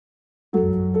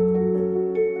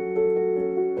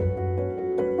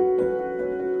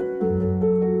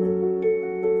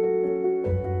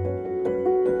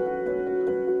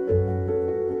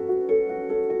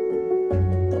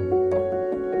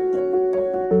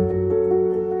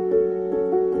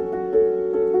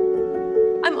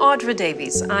Audra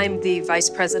Davies. I'm the Vice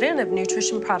President of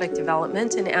Nutrition Product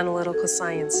Development and Analytical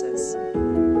Sciences.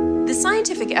 The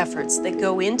scientific efforts that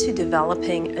go into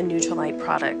developing a Nutrilite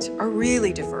product are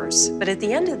really diverse, but at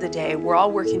the end of the day, we're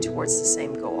all working towards the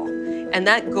same goal. And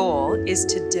that goal is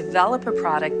to develop a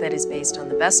product that is based on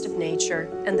the best of nature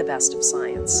and the best of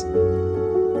science.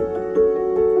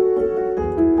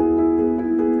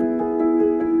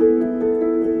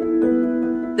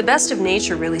 The best of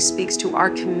nature really speaks to our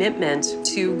commitment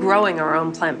to growing our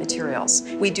own plant materials.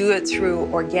 We do it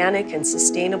through organic and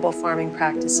sustainable farming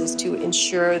practices to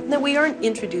ensure that we aren't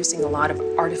introducing a lot of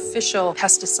artificial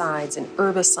pesticides and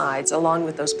herbicides along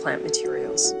with those plant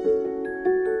materials.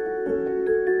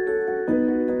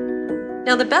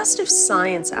 Now, the best of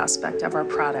science aspect of our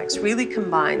products really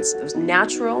combines those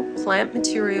natural plant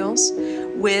materials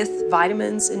with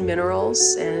vitamins and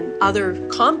minerals and other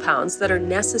compounds that are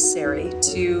necessary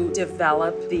to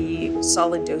develop the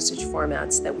solid dosage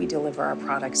formats that we deliver our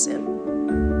products in.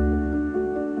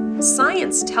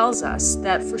 Science tells us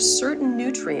that for certain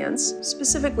nutrients,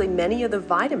 specifically many of the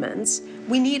vitamins,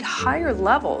 we need higher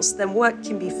levels than what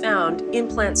can be found in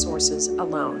plant sources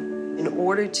alone. In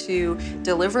order to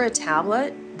deliver a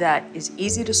tablet that is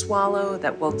easy to swallow,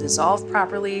 that will dissolve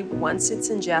properly once it's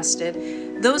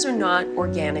ingested, those are not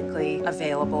organically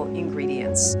available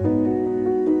ingredients.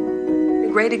 A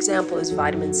great example is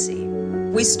vitamin C.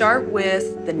 We start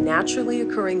with the naturally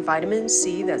occurring vitamin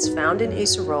C that's found in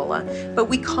acerola, but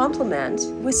we complement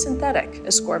with synthetic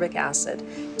ascorbic acid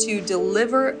to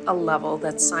deliver a level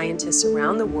that scientists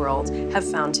around the world have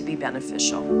found to be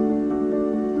beneficial.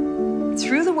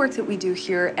 Through the work that we do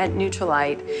here at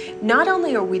Nutrilite, not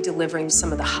only are we delivering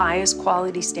some of the highest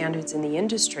quality standards in the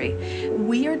industry,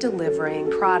 we are delivering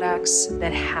products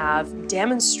that have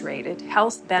demonstrated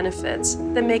health benefits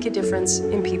that make a difference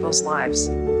in people's lives.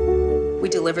 We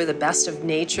deliver the best of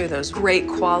nature, those great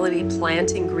quality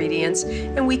plant ingredients,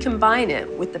 and we combine it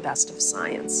with the best of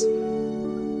science.